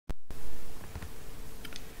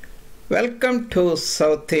Welcome to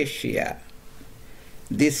South Asia.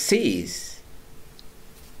 This is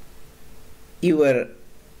your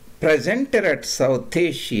presenter at South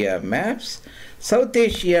Asia Maps. South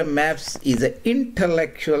Asia Maps is an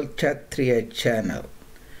intellectual Kshatriya channel.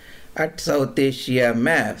 At South Asia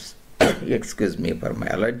Maps, excuse me for my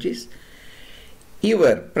allergies,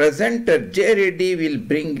 your presenter REddy will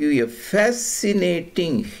bring you a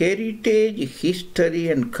fascinating heritage, history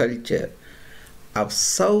and culture of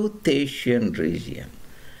South Asian region.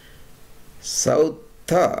 South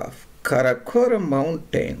of Karakoram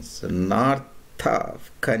Mountains, north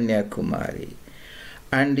of Kanyakumari,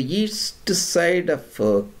 and east side of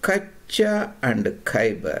Kutch and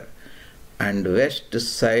Khyber, and west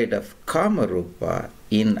side of Kamarupa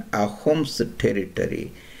in Ahom's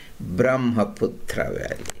territory, Brahmaputra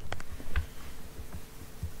Valley.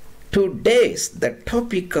 Today's the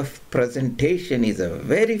topic of presentation is a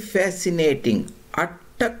very fascinating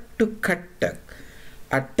Attock to Cuttak.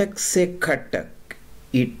 Attock se Cuttak.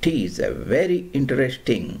 It is a very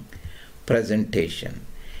interesting presentation.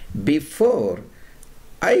 Before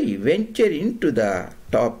I venture into the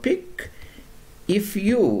topic, if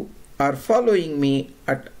you are following me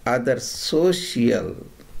at other social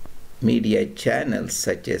media channels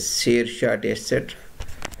such as ShareShot, etc.,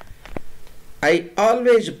 I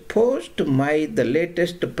always post the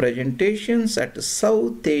latest presentations at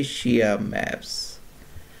South Asia Maps.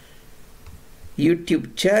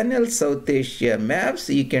 YouTube channel South Asia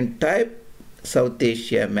Maps, you can type South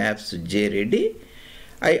Asia Maps REddy.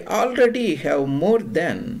 I already have more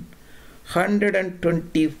than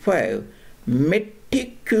 125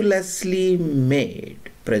 meticulously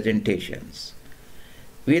made presentations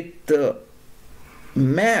with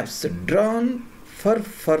maps drawn for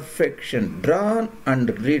perfection, drawn and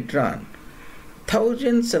redrawn.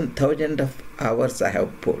 Thousands and thousands of hours I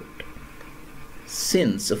have put.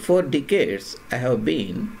 Since 4 decades, I have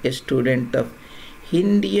been a student of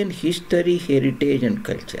Indian history, heritage and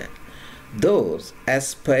culture. Those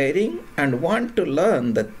aspiring and want to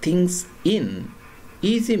learn the things in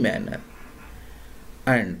easy manner,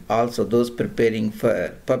 and also those preparing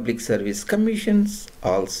for public service commissions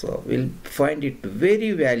also will find it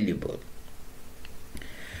very valuable.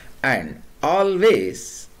 And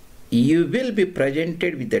always you will be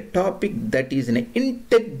presented with a topic that is an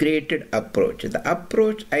integrated approach. The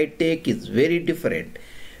approach I take is very different.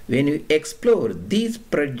 When you explore these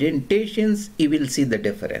presentations, you will see the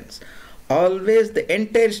difference. Always the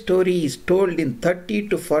entire story is told in 30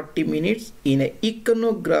 to 40 minutes in an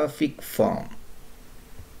iconographic form,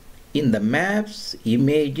 in the maps,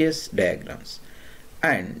 images, diagrams.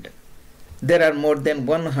 And there are more than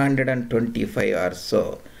 125 or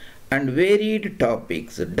so, and varied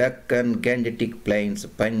topics: Deccan, Gangetic Plains,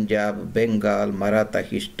 Punjab, Bengal, Maratha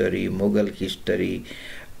history, Mughal history,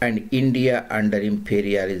 and India under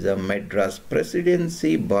imperialism, Madras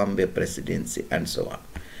Presidency, Bombay Presidency, and so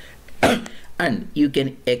on. And you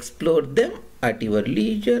can explore them at your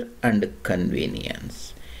leisure and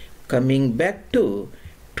convenience. Coming back to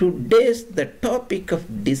today's, the topic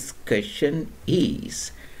of discussion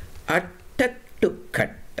is Attock to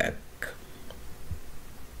Cuttak.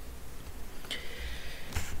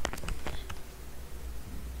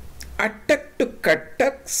 Attock to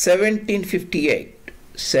Cuttak 1758,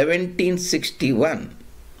 1761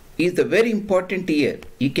 is the very important year.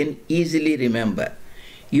 You can easily remember.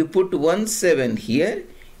 You put 17 here,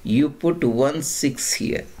 you put 16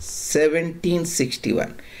 here.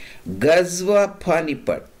 1761. Ghazwa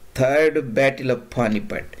Panipat, Third Battle of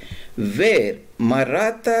Panipat, where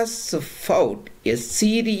Marathas fought a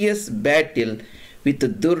serious battle with the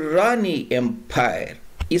Durrani Empire,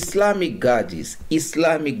 Islamic Ghazis,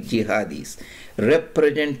 Islamic Jihadis,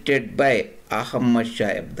 represented by Ahmad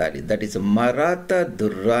Shah Abdali. That is a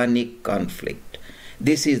Maratha-Durrani conflict.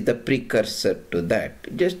 This is the precursor to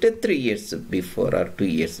that, just 3 years before or 2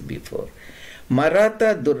 years before.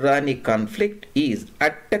 Maratha-Durrani conflict is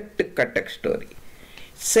Attock to Cuttak story.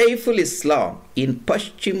 Saif-ul-Islam in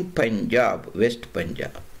Paschim Punjab, West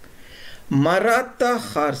Punjab. Maratha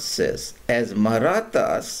horses, as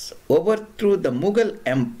Marathas overthrew the Mughal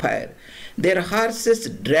Empire, their horses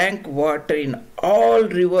drank water in all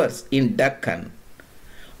rivers in Deccan,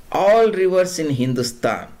 all rivers in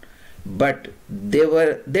Hindustan, but they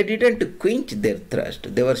didn't quench their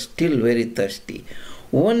thirst. They were still very thirsty.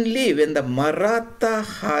 Only when the Maratha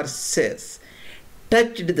horses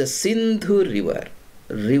touched the Sindhu river,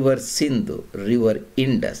 river Sindhu, river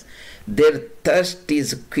Indus, their thirst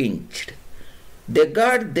is quenched. They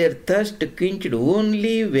got their thirst quenched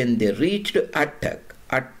only when they reached Attock,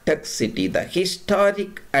 Attock city, the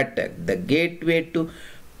historic Attock, the gateway to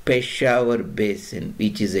Peshawar Basin,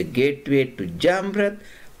 which is a gateway to Jamrat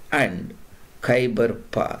and Khyber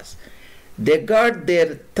Pass. They got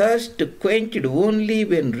their thirst quenched only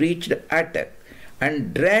when reached Attock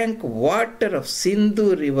and drank water of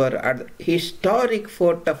Sindhu river at the historic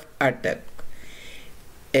fort of Attock,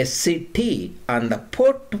 a city on the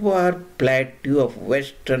Potwar plateau of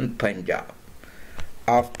Western Punjab.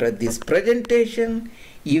 After this presentation,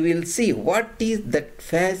 you will see what is that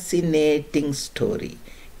fascinating story,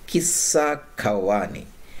 Kissa Kawani,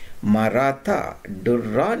 Maratha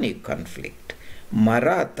Durrani conflict.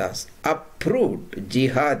 Marathas approved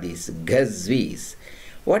jihadis, Ghazvis.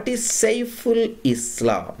 What is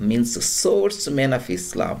saif-ul-Islam? Means swordsmen of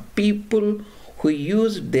Islam, people who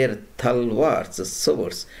used their talwars,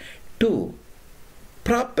 swords, to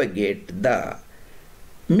propagate the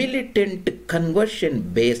militant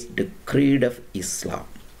conversion-based creed of Islam,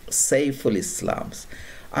 saif-ul-Islams.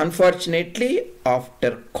 Unfortunately,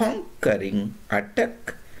 after conquering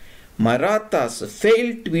Attock, Marathas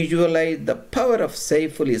failed to visualize the power of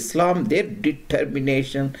saif-ul-Islam, their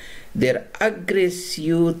determination, their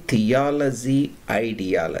aggressive theology,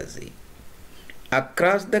 ideology.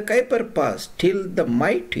 Across the Khyber Pass, till the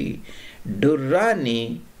mighty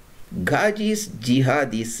Durrani Ghazis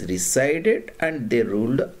jihadis resided and they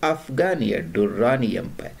ruled Afghania, Durrani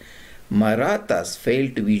Empire. Marathas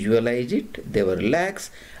failed to visualize it, they were lax,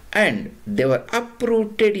 and they were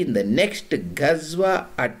uprooted in the next Ghazwa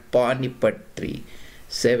at Panipat.III,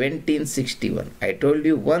 1761. I told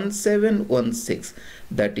you 1716,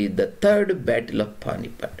 that is the third battle of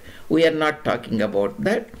Panipat. We are not talking about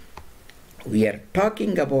that. We are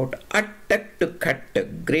talking about Attock to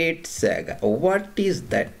Cuttak, great saga. What is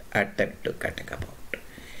that Attock to Cuttak about?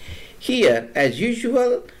 Here, as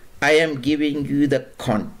usual, I am giving you the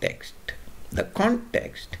context. The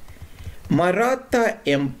context. Maratha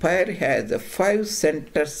Empire has 5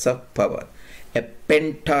 centers of power, a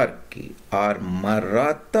pentarchy or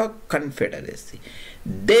Maratha Confederacy.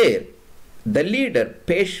 There, the leader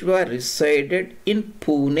Peshwa resided in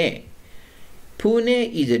Pune.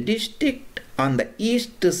 Pune is a district on the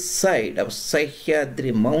east side of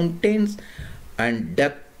Sahyadri Mountains and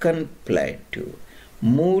Deccan Plateau.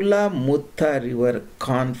 Mula-Mutha River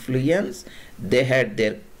confluence, they had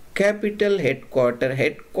their capital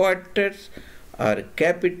headquarters or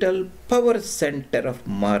capital power center of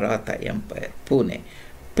Maratha Empire, Pune,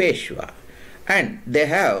 Peshwa. And they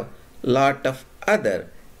have lot of other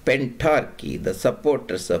pentarchy, the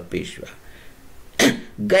supporters of Peshwa.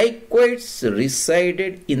 Gaikwads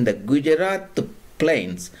resided in the Gujarat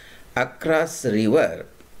plains across river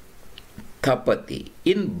Tapati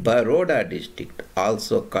in Baroda district,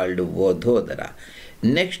 also called Vododara,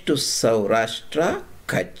 next to Saurashtra,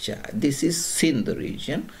 Kachcha. This is Sindhu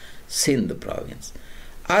region, Sindhu province.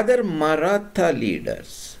 Other Maratha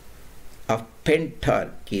leaders of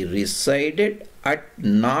pentarchy resided at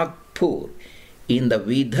Nagpur in the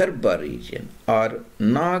Vidarbha region or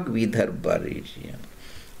Nag-Vidarbha region.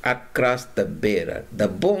 Across the Berar, the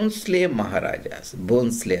Bhonsle Maharajas,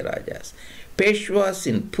 Bhonsle Rajas, Peshwas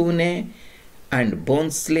in Pune and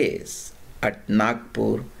Bhonsles at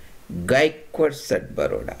Nagpur, Gaikwads at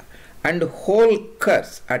Baroda, and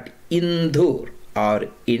Holkars at Indur or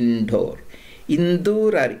Indore.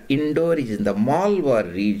 Indur or Indore is in the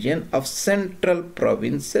Malhar region of central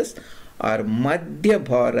provinces or Madhya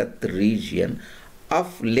Bharat region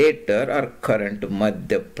of later or current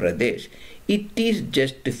Madhya Pradesh. It is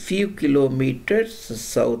just a few kilometers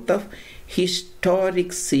south of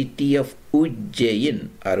historic city of Ujjain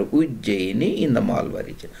or Ujjaini in the Malwa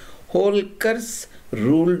region. Holkars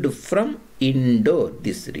ruled from Indore,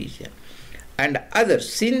 this region. And other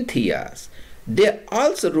Scythias, they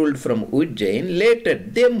also ruled from Ujjain. Later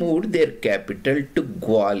they moved their capital to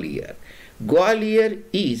Gwalior. Gwalior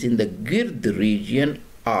is in the Gird region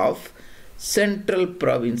of central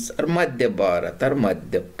province or Madhya Bharat or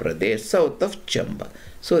Madhya Pradesh, south of Chamba.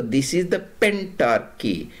 So this is the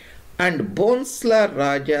pentarchy. And Bhonsla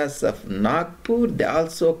Rajas of Nagpur, they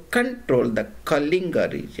also control the Kalinga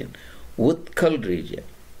region, Utkal region.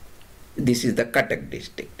 This is the Cuttak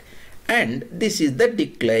district. And this is the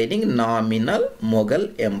declining nominal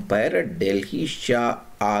Mughal Empire at Delhi, Shah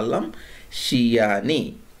Alam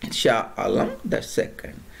Shiani, Shah Alam the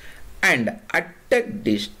second. And Attock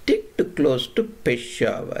district close to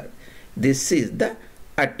Peshawar. This is the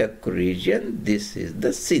Attock region. This is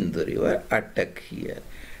the Sindhu river, Attock here.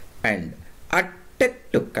 And Attock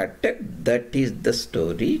to Cuttak, that is the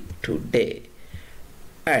story today.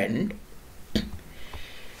 And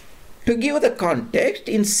to give the context,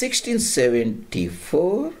 in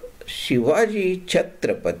 1674, Shivaji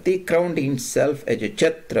Chhatrapati crowned himself as a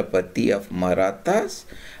Chhatrapati of Marathas,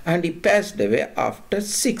 and he passed away after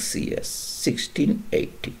 6 years,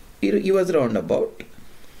 1680. He was around about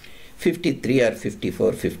 53 or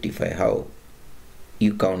 54, 55, how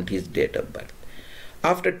you count his date of birth.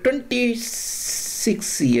 After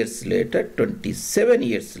 26 years later, 27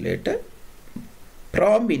 years later,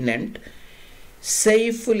 prominent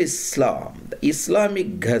Saif-ul-Islam, the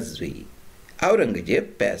Islamic Ghazwi,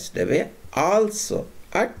 Aurangzeb passed away also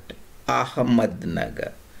at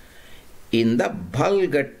Ahmednagar in the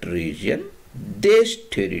Balgat region, Desh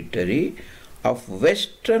territory of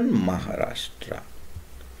western Maharashtra,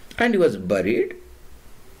 and he was buried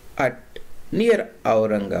at near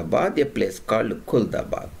Aurangabad, a place called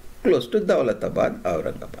Kuldabad, close to Daulatabad,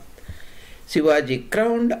 Aurangabad. Shivaji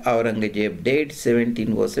crowned, Aurangzeb died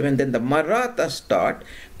 1707. Then the Marathas start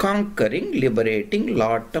conquering, liberating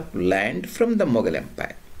lot of land from the Mughal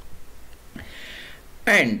Empire.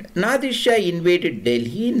 And Nadir Shah invaded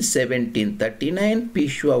Delhi in 1739.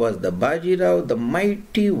 Peshwa was the Baji-Rao, the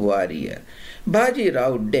mighty warrior.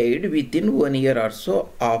 Baji-Rao died within 1 year or so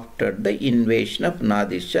after the invasion of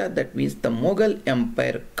Nadir Shah. That means the Mughal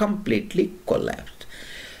Empire completely collapsed.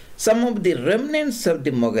 Some of the remnants of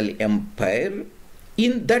the Mughal Empire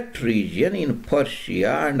in that region, in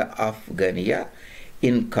Persia and Afghania,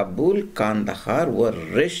 in Kabul, Kandahar, were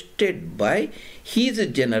wrested by his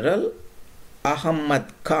general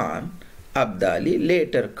Ahmad Khan Abdali,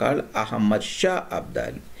 later called Ahmad Shah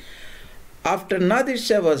Abdali. After Nadir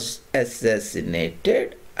Shah was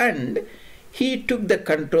assassinated and he took the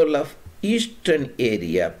control of eastern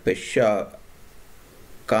area, Peshawar,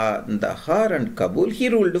 Kandahar and Kabul, he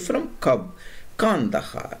ruled from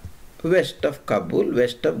Kandahar, west of Kabul,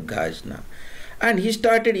 west of Ghazna. And he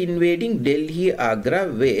started invading Delhi-Agra,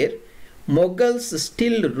 where Mughals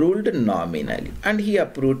still ruled nominally, and he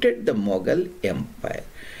uprooted the Mughal Empire.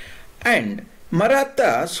 And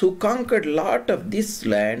Marathas, who conquered lot of this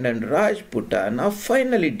land, and Rajputana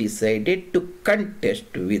finally decided to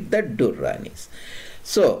contest with the Durranis.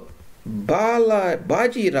 So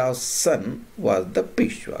Baji-Rao's son was the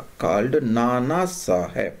Peshwa called Nana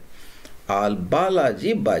Sahib or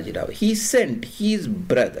Balaji-Baji-Rao. He sent his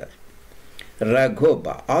brother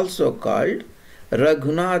Raghoba, also called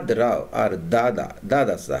Raghunath Rao or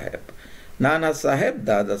Dada Sahib. Nana Sahib,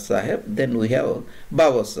 Dada Sahib, then we have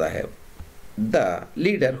Baba Sahib, the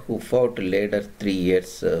leader who fought later 3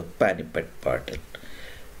 years Panipat.III.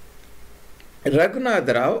 Raghunath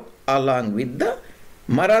Rao, along with the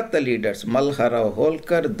Maratha leaders Malhar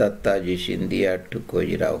Holkar, Dattaji Scindia,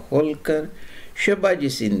 Tukoji Rao Holkar, Shivaji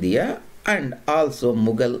Scindia, and also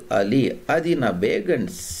Mughal Ali, Adina Beg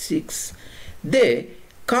and Sikhs, they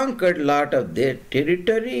conquered lot of their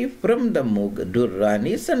territory from the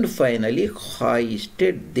Durranis and finally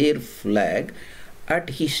hoisted their flag at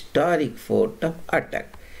historic fort of Attock.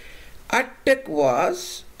 Attock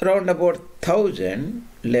was around about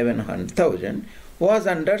 1100 was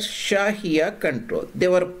under Shahiya control. They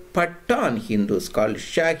were Pathan Hindus called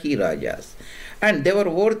Shahi Rajas, and they were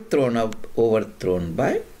overthrown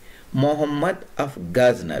by Muhammad of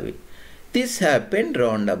Ghaznavi. This happened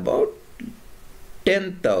round about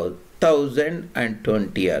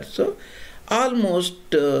 10,020 or so, almost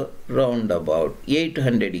round about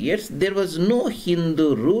 800 years. There was no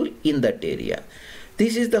Hindu rule in that area.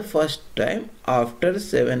 This is the first time after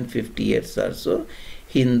 750 years or so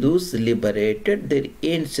Hindus liberated their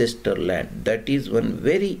ancestor land. That is one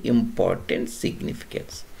very important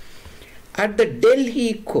significance. At the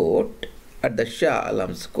Delhi court, at the Shah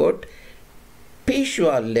Alam's court,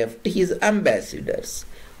 Peshwa left his ambassadors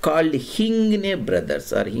called Hingne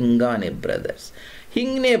Brothers or Hingne Brothers.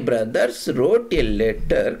 Hingne Brothers wrote a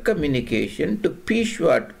letter communication to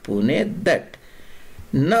Peshwa at Pune that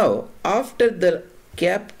now after the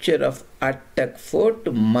capture of Attock fort,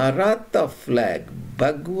 Maratha flag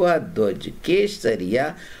Bhagwa Dwaj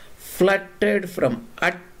Kesariya fluttered from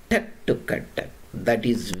Attock to Cuttak. That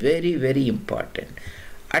is very, very important.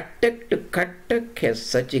 Attock to Cuttak has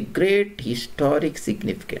such a great historic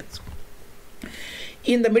significance.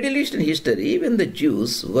 In the Middle Eastern history, when the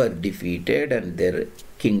Jews were defeated and their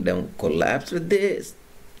kingdom collapsed, they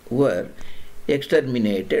were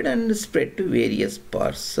exterminated and spread to various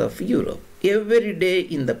parts of Europe. Every day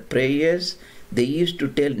in the prayers, they used to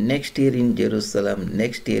tell next year in Jerusalem,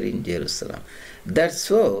 next year in Jerusalem. That's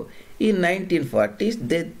so in 1940s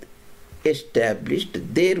they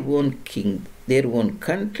established their own king, their own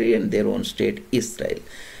country and their own state, Israel.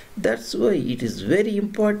 That's why it is very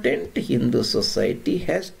important Hindu society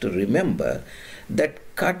has to remember that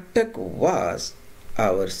Kattak was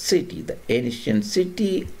our city, the ancient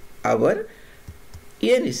city, our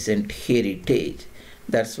ancient heritage.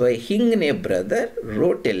 That's why Hingne brother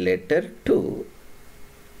wrote a letter to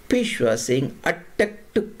Peshwa saying Attock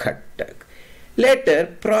to Kattak.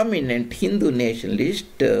 Later, prominent Hindu nationalist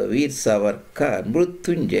Veer Savarkar,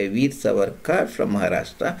 Mrutyunjay Veer Savarkar from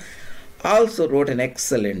Maharashtra, also wrote an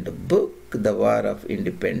excellent book, The War of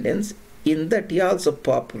Independence. In that he also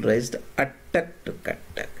popularized Attock to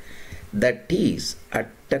Kattak. That is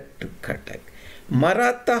Attock to Kattak.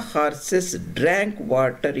 Maratha horses drank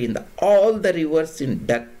water in all the rivers in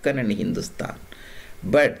Deccan and Hindustan,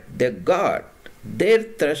 but they got their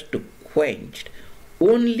thirst quenched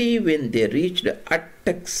only when they reached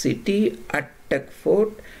Attock city, Attock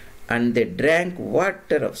fort, and they drank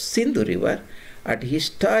water of Sindhu river at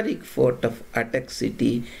historic fort of Attock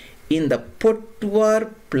city in the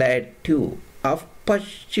Potwar plateau of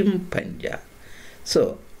West Punjab.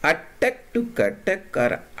 So, Attock to Kattak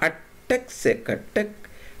or Attock se Kattak,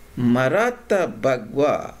 Marthaa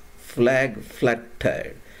Bhagwa flag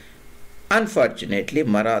fluttered. Unfortunately,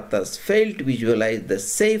 Marathas failed to visualize the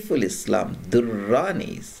saif-ul-Islam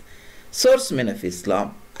Durranis, swordsmen of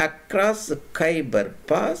Islam, across the Khyber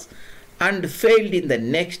Pass and failed in the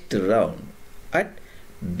next round at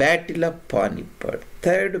Battle of Panipat,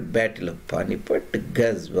 Third Battle of Panipat,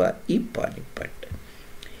 Ghazwa-e-Panipat.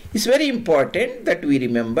 It's very important that we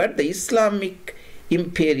remember the Islamic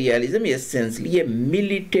imperialism is essentially a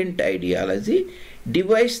militant ideology,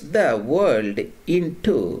 divides the world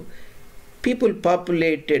into people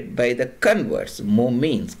populated by the converts,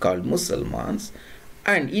 Mu'mins called Muslims,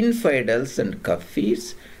 and infidels and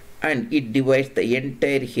Kafirs, and it divides the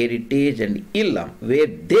entire heritage and Ilm where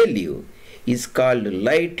they live is called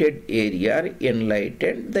lighted area,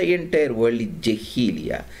 enlightened. The entire world is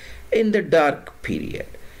Jahiliya in the dark period.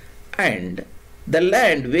 And the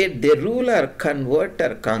land where they rule or convert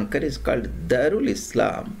or conquer is called Darul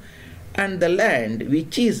Islam, and the land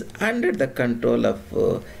which is under the control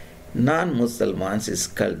of non-Muslims is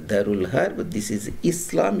called Darul Harb. This is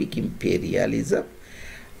Islamic imperialism,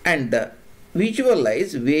 and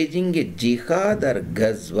visualize waging a jihad or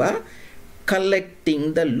ghazwa,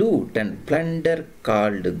 collecting the loot and plunder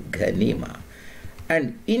called Ghanima.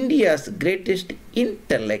 And India's greatest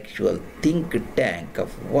intellectual think tank of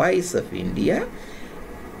Voice of India,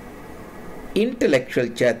 intellectual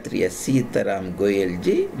Kshatriya Sitaram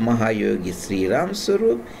Goyalji, Mahayogi Sri Ram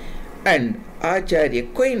Swarup, and Acharya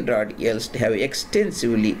Coinrod Elst have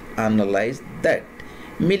extensively analyzed that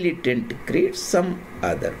militant creed some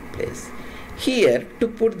other place. Here, to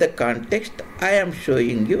put the context, I am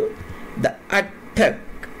showing you the Attock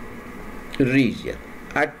region,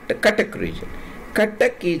 Cuttak region.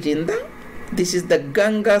 Cuttak is in this is the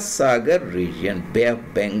Ganga Sagar region, Bay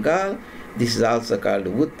of Bengal. This is also called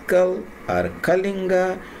Utkal or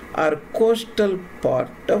Kalinga or coastal part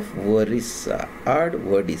of Orissa or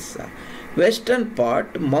Odisha. Western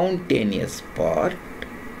part, mountainous part,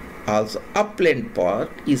 also upland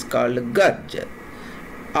part is called Garjar,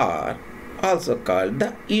 or also called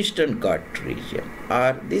the Eastern Ghat region,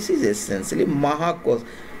 or this is essentially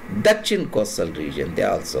Dakshin coastal region, they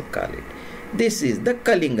also call it. This is the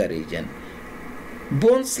Kalinga region.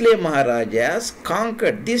 Bhonsle Maharajas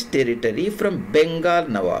conquered this territory from Bengal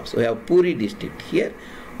Nawabs. We have Puri district here,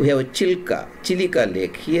 we have Chilika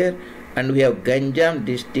Lake here, and we have Ganjam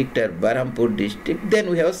district or Barampur district. Then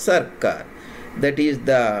we have Sarkar, that is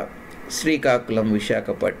the Srikakulam,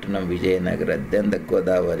 Visakhapatnam, Vijayanagara, then the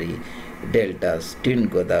Godavari deltas, twin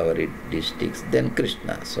Godavari districts, then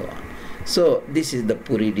Krishna, so on. So this is the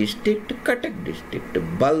Puri district, Cuttak district,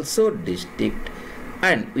 Balsor district,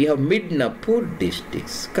 and we have Midnapur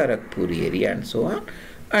districts, Kharagpur area and so on,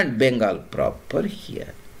 and Bengal proper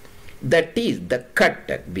here. That is the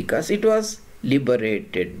Cuttak, because it was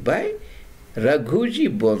liberated by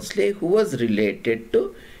Raghuji Bhonsle, who was related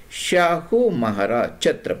to Shahu Maharaj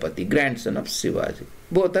Chhatrapati, grandson of Shivaji.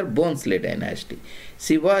 Both are Bhonsle dynasty.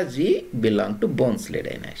 Shivaji belonged to Bhonsle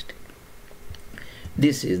dynasty.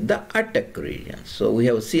 This is the Attock region. So we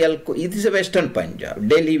have Sialkot, it is a Western Punjab.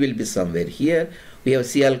 Delhi will be somewhere here. We have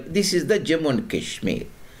Sialkot, this is the Jammu and Kashmir,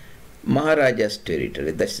 Maharaja's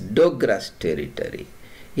territory, that's Dogra's territory.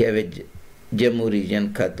 We have a Jammu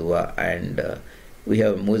region, Katwa, and we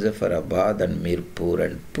have Muzaffarabad and Mirpur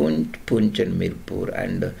and Poonch and Mirpur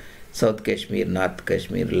and South Kashmir, North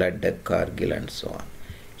Kashmir, Ladakh, Kargil and so on.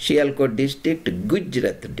 Sialkot district,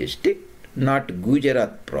 Gujarat district, not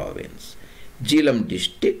Gujarat province. Jhelum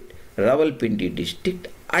district, Rawalpindi district,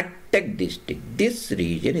 Attock district. This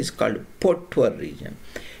region is called Potwar region.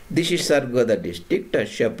 This is Sargodha district,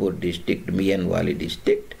 Shapur district, Mianwali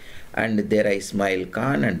district, and there are Ismail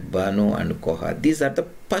Khan and Banu and Koha. These are the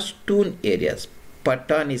Pashtun areas,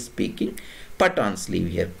 Patani speaking Pathans live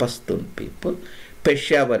here, Pashtun people.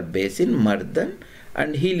 Peshawar Basin, Mardan,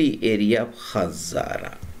 and hilly area of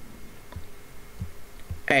Hazara.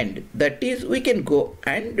 And that is, we can go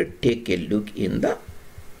and take a look in the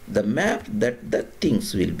map, that the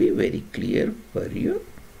things will be very clear for you.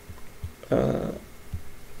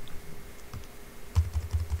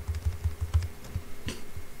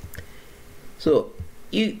 So,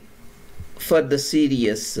 for the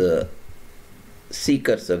serious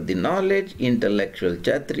seekers of the knowledge, intellectual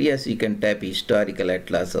Kshatriyas, you can type Historical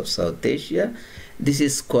Atlas of South Asia. This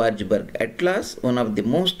is Squarsberg Atlas, one of the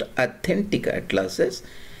most authentic atlases.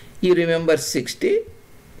 You remember 60,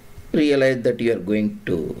 realize that you are going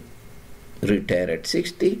to retire at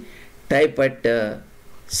 60, type at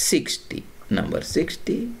 60, number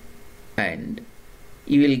 60, and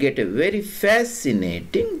you will get a very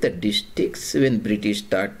fascinating the districts when British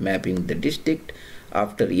start mapping the district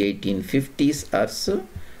after 1850s or so,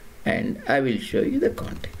 and I will show you the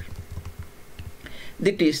context.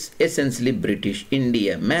 That is essentially British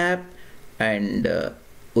India map, and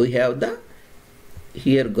we have the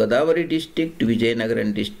here Godavari district,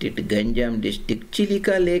 Vijayanagaram district, Ganjam district,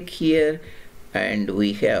 Chilika Lake here, and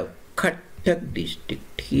we have Cuttak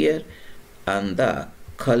district here on the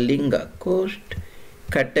Kalinga coast,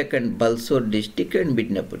 Kattak and Balsore district and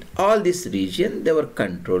Midnapur. All this region, they were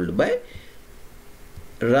controlled by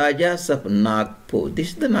Rajas of Nagpur. This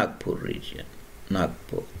is the Nagpur region,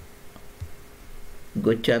 Nagpur.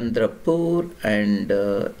 Gochandrapur and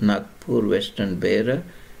Nagpur, Western Beira,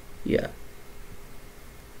 yeah.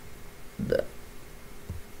 The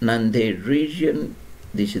Nanded region,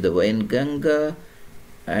 this is the Wainganga,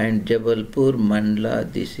 and Jabalpur,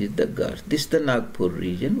 Mandla, this is the Ghats. This is the Nagpur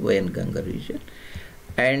region, Wainganga region.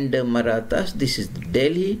 And Marathas, this is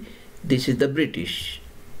Delhi, this is the British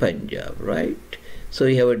Punjab, right? So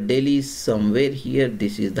you have a Delhi somewhere here,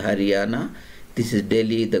 this is the Haryana, this is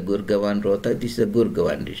Delhi, the Gurgaon, Rohtak, this is the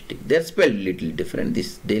Gurgaon district. They're spelled little different,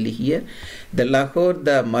 this is Delhi here. The Lahore,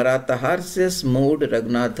 the Maratha horses moved,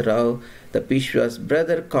 Raghunath Rao, the Peshwa's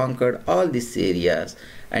brother, conquered all these areas.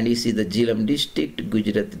 And you see the Jhelum district,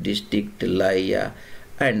 Gujarat district, Laya,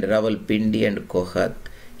 and Rawalpindi and Kohat.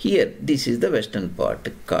 Here, this is the western part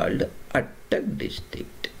called Attock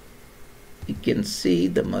district. You can see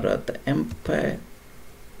the Maratha Empire.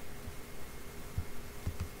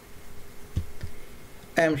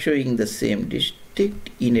 I am showing the same district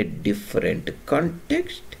in a different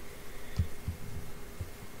context.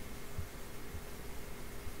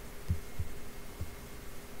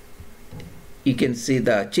 You can see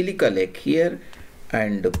the Chilika Lake here,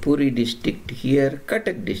 and Puri district here,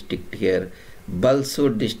 Cuttak district here, Balsore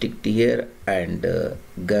district here, and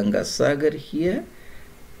Ganga Sagar here.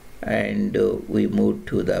 And we move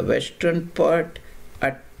to the western part,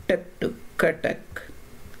 Attock to Cuttak.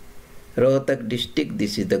 Rohtak district,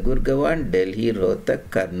 this is the Gurgaon, Delhi, Rohtak,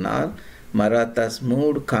 Karnal. Marathas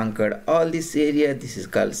moved, conquered all this area. This is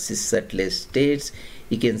called settled states.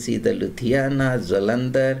 You can see the Ludhiana,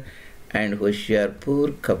 Jalandhar, and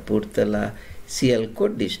Hoshiarpur, Kapurthala,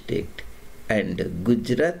 Sialkot district. And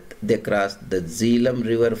Gujarat, they crossed the Jhelum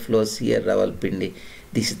river flows here, Rawalpindi.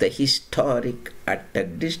 This is the historic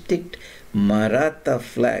Attock district. Maratha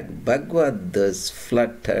flag, Bhagwa thus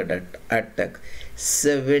fluttered at Attock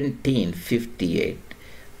 1758.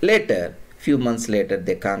 Later, few months later,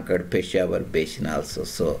 they conquered Peshawar Basin also.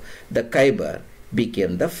 So the Khyber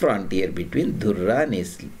became the frontier between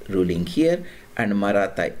Durranis ruling here and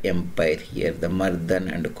Maratha Empire here, the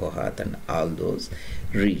Mardan and Kohat and all those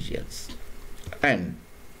regions. And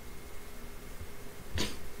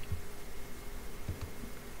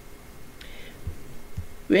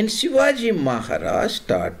when Shivaji Maharaj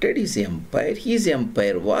started his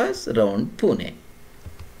empire was around Pune,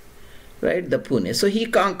 right, the Pune. So he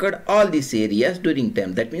conquered all these areas during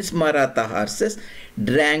time. That means Maratha horses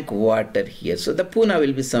drank water here. So the Pune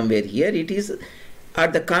will be somewhere here. It is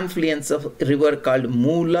at the confluence of a river called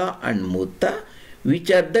Mula and Mutta, which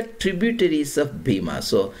are the tributaries of Bhima.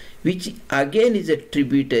 So which again is a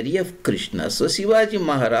tributary of Krishna. So Shivaji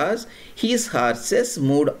Maharaj, his horses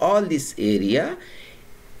moved all this area.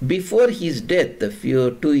 Before his death, a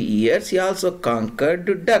few 2 years, he also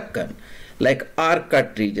conquered Deccan, like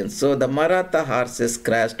Arcot region. So the Maratha horses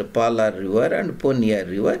crossed Palar river and Ponya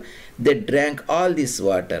river. They drank all this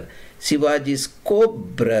water. Shivaji's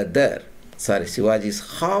Shivaji's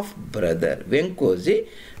half-brother, Venkoji,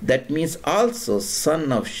 that means also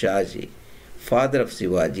son of Shaji, father of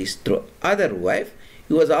Shivaji's through other wife,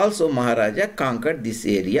 he was also Maharaja, conquered this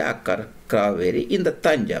area, Kraveri, in the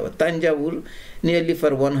Tanjavur. Tanjavur, nearly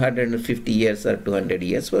for 150 years or 200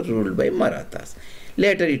 years, was ruled by Marathas.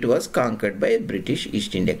 Later it was conquered by British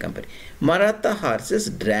East India Company. Maratha horses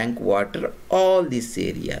drank water all these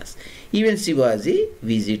areas. Even Shivaji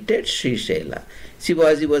visited Srishaila.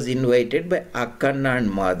 Shivaji was invited by Akkanna and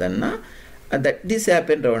Madanna. This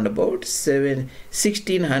happened around about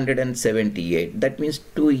 1678. That means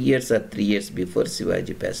 2 years or 3 years before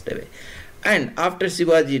Shivaji passed away. And after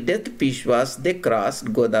Shivaji's death, Peshwas, they crossed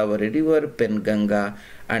Godavari river, Penganga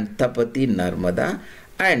and Tapati Narmada,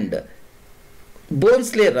 and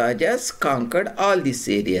Bhonsle Rajas conquered all these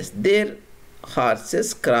areas. Their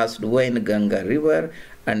horses crossed Wainganga river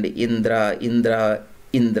and Indravati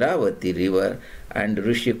river and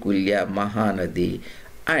Rishikulya Mahanadi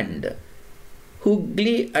and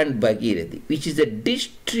Hooghly and Bhagirathi, which is a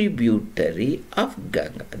distributary of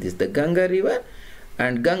Ganga. This is the Ganga river,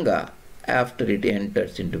 and Ganga, after it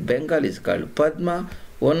enters into Bengal, is called Padma.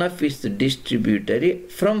 One of its distributary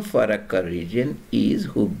from Farakka region is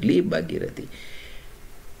Hooghly Bhagirathi.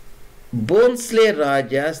 Bhonsle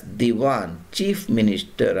Raja's Diwan, chief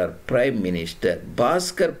minister or prime minister,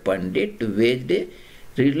 Bhaskar Pandit, waged a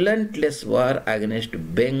relentless war against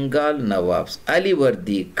Bengal Nawabs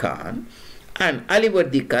Alivardi Khan, and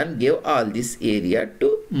Alivardi Khan gave all this area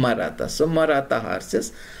to Maratha. So Maratha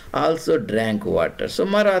horses also drank water. So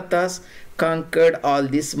Marathas conquered all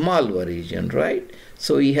this Malwa region, right?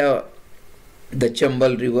 So we have the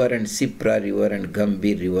Chambal river and Sipra river and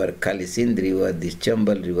Gambhir river, Kalisindh river, this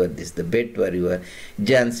Chambal river, this the Betwa river,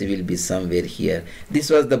 Jhansi will be somewhere here. This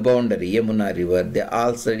was the boundary, Yamuna river. They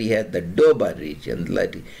also had the Doba region,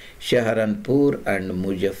 like Saharanpur and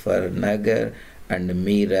Muzaffarnagar and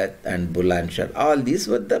Meerut and Bulandshahr. All these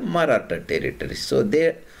were the Maratha territories. So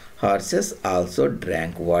their horses also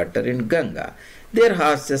drank water in Ganga. Their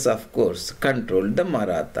horses, of course, controlled the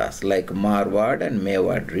Marathas, like Marwad and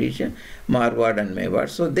Mewad region, Marwad and Mewad.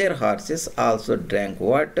 So their horses also drank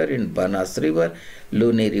water in Banas river,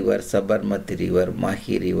 Luni river, Sabarmati river,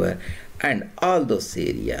 Mahi river, and all those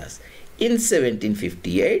areas. In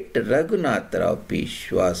 1758, Raghunath Rao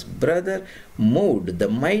Peshwa's brother moved the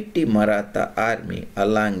mighty Maratha army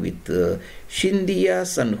along with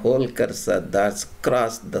Scindia's and Holkar Sardars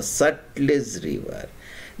crossed the Sutlej river,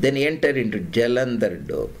 then entered into Jalandhar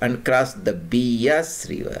Doab and crossed the Bias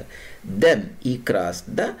river. Then he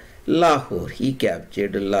crossed the Lahore. He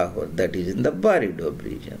captured Lahore, that is in the Bari Doab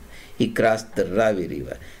region. He crossed the Ravi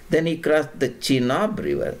river. Then he crossed the Chenab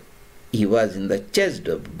river. He was in the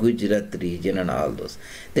Chesdob, Gujarat region and all those.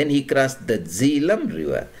 Then he crossed the Jhelum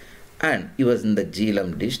river and he was in the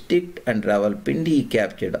Jhelum district and Rawalpindi. He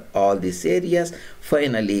captured all these areas.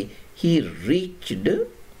 Finally, he reached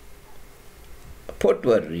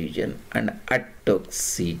Potwar region and Attock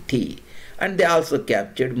city, and they also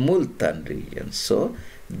captured Multan region. So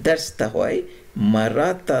that's the why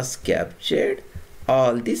Marathas captured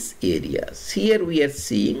all these areas. Here we are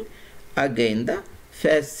seeing again the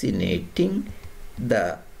fascinating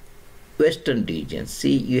the western region.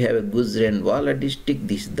 See, you have a Gujranwala district,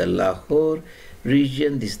 this is the Lahore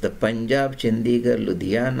region, this is the Punjab, Chandigarh,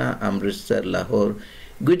 Ludhiana, Amritsar, Lahore,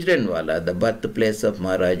 Gujranwala, the birthplace of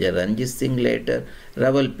Maharaja Ranjit Singh later,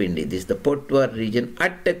 Rawalpindi, this is the Potwar region,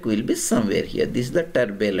 Attock will be somewhere here, this is the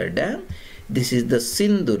Tarbela Dam, this is the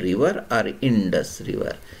Sindhu river or Indus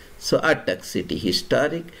river. So Attock city,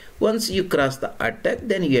 historic. Once you cross the Attock,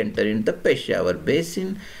 then you enter into the Peshawar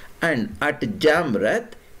basin, and at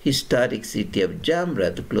Jamrat, historic city of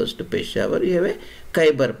Jamrat, close to Peshawar, you have a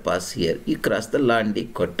Khyber Pass here. You cross the Landi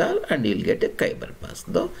Kotal and you will get a Khyber Pass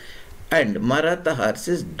though. And Maratha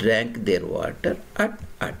horses drank their water at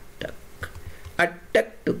Attock.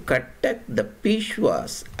 Attock to Cuttak, the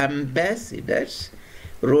Peshwa's ambassadors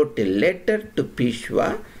wrote a letter to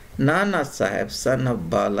Peshwa Nana Sahib, son of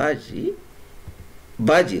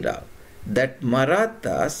Balaji-Baji-Rao, that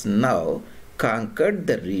Marathas now conquered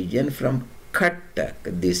the region from Kattak.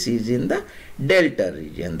 This is in the Delta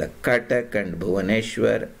region, the Kattak and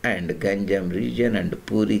Bhuvaneshwar and Ganjam region and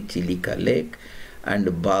Puri Chilika Lake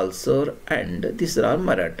and Balsor, and these are all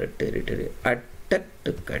Maratha territory. Attock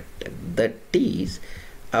to Kattak, that is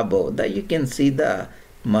above the, you can see the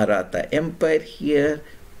Maratha Empire here,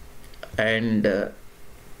 and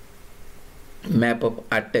map of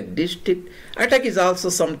Attock district. Attock is also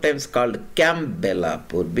sometimes called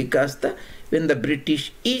Campbellapur because when the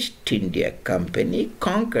British East India Company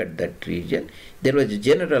conquered that region, there was a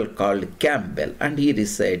general called Campbell and he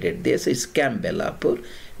resided there, so it's Campbellapur.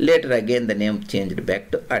 Later again the name changed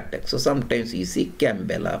back to Attock. So sometimes you see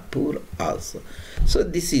Campbellapur also. So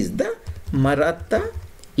this is the Maratha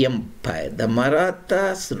Empire. The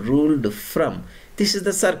Marathas ruled from, this is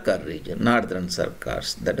the Sarkar region, northern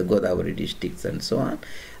Sarkars, that Godavari districts and so on.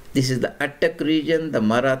 This is the Attock region, the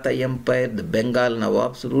Maratha Empire, the Bengal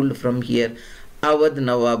Nawabs ruled from here, Awadh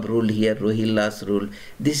Nawab ruled here, Rohillas ruled.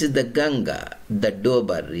 This is the Ganga, the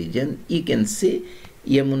Dobar region. You can see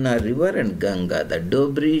Yamuna river and Ganga, the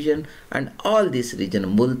Doab region, and all this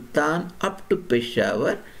region, Multan up to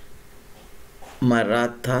Peshawar,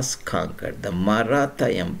 Marathas conquered, the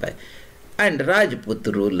Maratha Empire. And Rajput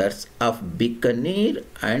rulers of Bikaner,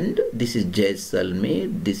 and this is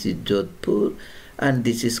Jaisalmer, this is Jodhpur, and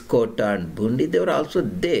this is Kota and Bundi. They were also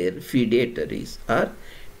their feudatories or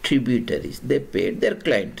tributaries. They paid their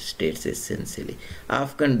client states essentially.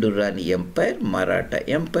 Afghan Durrani Empire, Maratha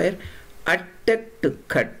Empire, Attock to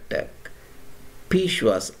Cuttak.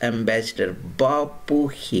 Peshwa's ambassador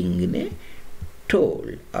Bapu Hingne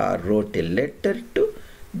told or wrote a letter to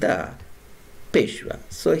the Peshwa.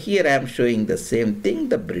 So here I am showing the same thing,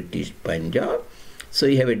 the British Punjab. So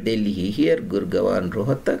you have a Delhi here, Gurgaon,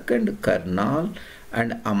 Rohtak and Karnal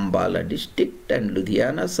and Ambala district and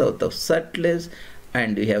Ludhiana south of Sutlej,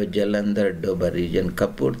 and you have Jalandhar, Doba region,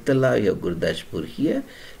 Kapurthala, you have Gurdaspur here,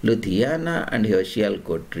 Ludhiana, and you have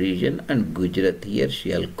Sialkot region and Gujarat here,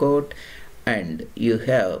 Sialkot, and you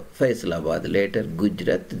have Faisalabad later,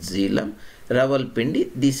 Gujarat, Zeelam,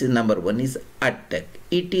 Rawalpindi. This is number 1 is Attock.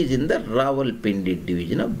 It is in the Rawalpindi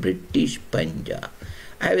division of British Punjab.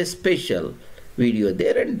 I have a special video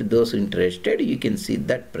there, and those interested, you can see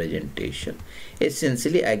that presentation.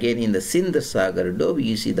 Essentially, again in the Sindh Sagar Doab,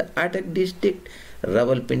 you see the Attock district,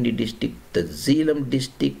 Rawalpindi district, the Zeelam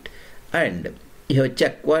district, and you have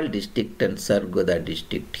Chakwal district and Sargodha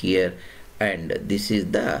district here, and this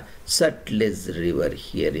is the Sutlej river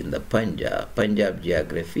here in the Punjab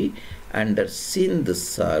geography under Sindh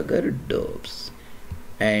Sagar Doabs.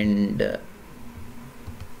 And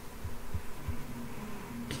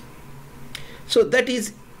so that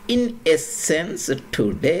is in essence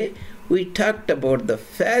today we talked about the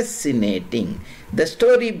fascinating, the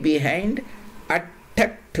story behind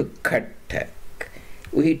Attock to Cuttak.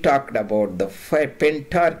 We talked about the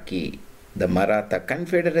pentarchy, the Maratha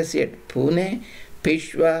Confederacy at Pune,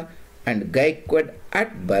 Peshwa and Gaikwad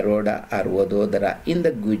at Baroda or Vadodara in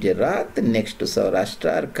the Gujarat next to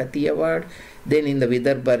Saurashtra or Kathiawad. Then in the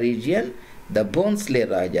Vidarbha region, the Bhonsle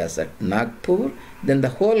Rajas at Nagpur, then the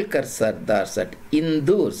Holkar Sardars at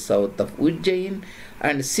Indus south of Ujjain,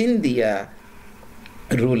 and Scindia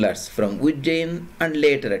rulers from Ujjain, and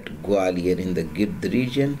later at Gwalior in the Gird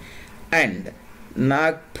region, and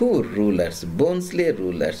Nagpur rulers, Bhonsle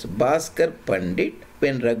rulers, Bhaskar Pandit,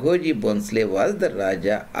 when Raghoji Bhonsle was the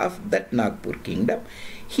Raja of that Nagpur kingdom,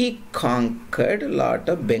 he conquered a lot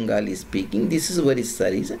of Bengali speaking, this is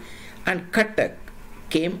Varissaris, and Kattak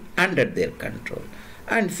came under their control.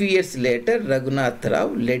 And few years later, Raghunath Rao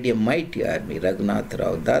led a mighty army, Raghunath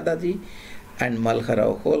Rao Dattaji and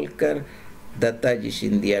Malhar Holkar, Dattaji,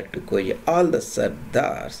 Scindia, Tukoji, all the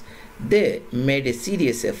Sardars, they made a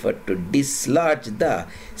serious effort to dislodge the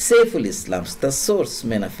saif-ul-Islam, the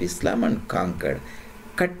swordsmen of Islam, and conquered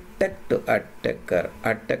Kattak to Attak, or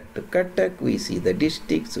Attak to Kattak. We see the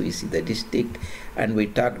districts, and we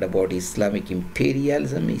talked about Islamic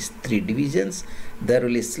imperialism, is 3 divisions,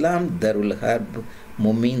 Darul Islam, Darul Harb,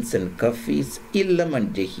 Mumins and Kafis, Illam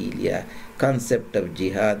and Jahiliya, concept of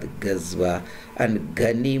jihad, Ghazwa, and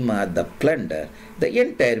Ghanima, the plunder, the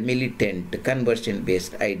entire militant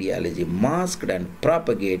conversion-based ideology masked and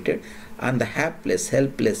propagated on the hapless,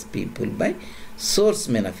 helpless people by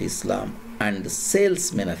swordsmen of Islam and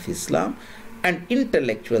salesmen of Islam and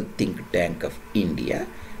intellectual think tank of India,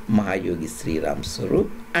 Mahayogi Sri Ram Swarup,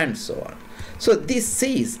 and so on. So this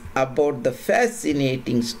is about the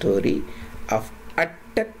fascinating story of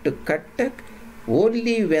Attock to Cuttak.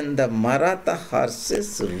 Only when the Maratha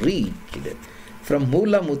horses reached from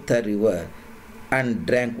Mulamutha river and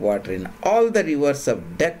drank water in all the rivers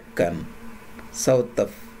of Deccan, south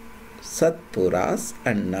of Satpuras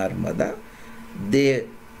and Narmada, they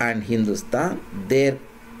and Hindustan, their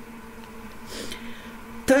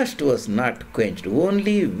thirst was not quenched.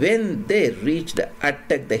 Only when they reached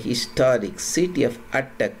Attock, the historic city of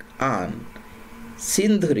Attock on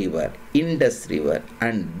Sindhu river, Indus river,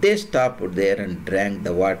 and they stopped there and drank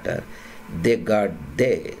the water, they got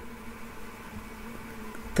their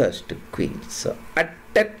thirst quenched. So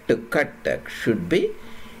Attock to Cuttak should be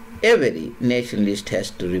every nationalist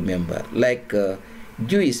has to remember. Like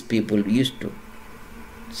Jewish people used to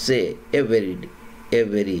say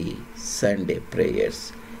every Sunday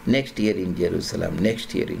prayers, next year in Jerusalem,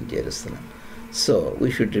 next year in Jerusalem. So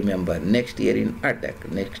we should remember next year in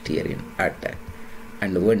Attock, next year in Attock.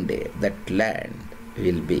 And one day that land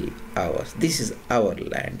will be ours. This is our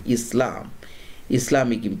land.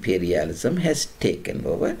 Islamic imperialism has taken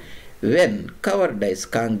over. when Cowardice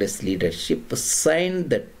Congress leadership signed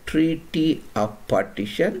the Treaty of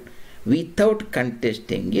Partition without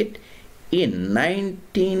contesting it in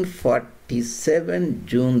 1947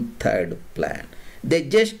 June 3rd plan. They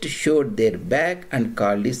just showed their back and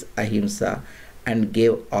called this Ahimsa and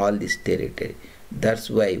gave all this territory. That's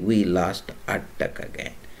why we lost Attock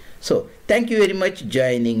again. So thank you very much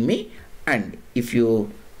joining me, and if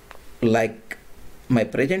you like my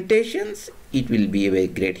presentations, it will be very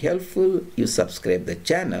great helpful. You subscribe the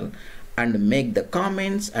channel and make the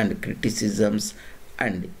comments and criticisms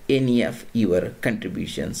and any of your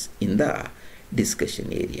contributions in the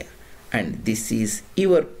discussion area. And this is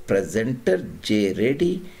your presenter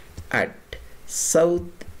REddy at South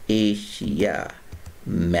Asia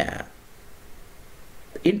Map,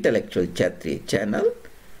 intellectual Kshatriya channel,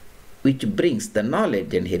 which brings the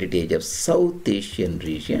knowledge and heritage of South Asian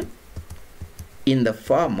region in the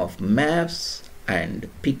form of maps and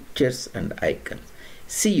pictures and icons.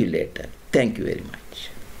 See you later. Thank you very much.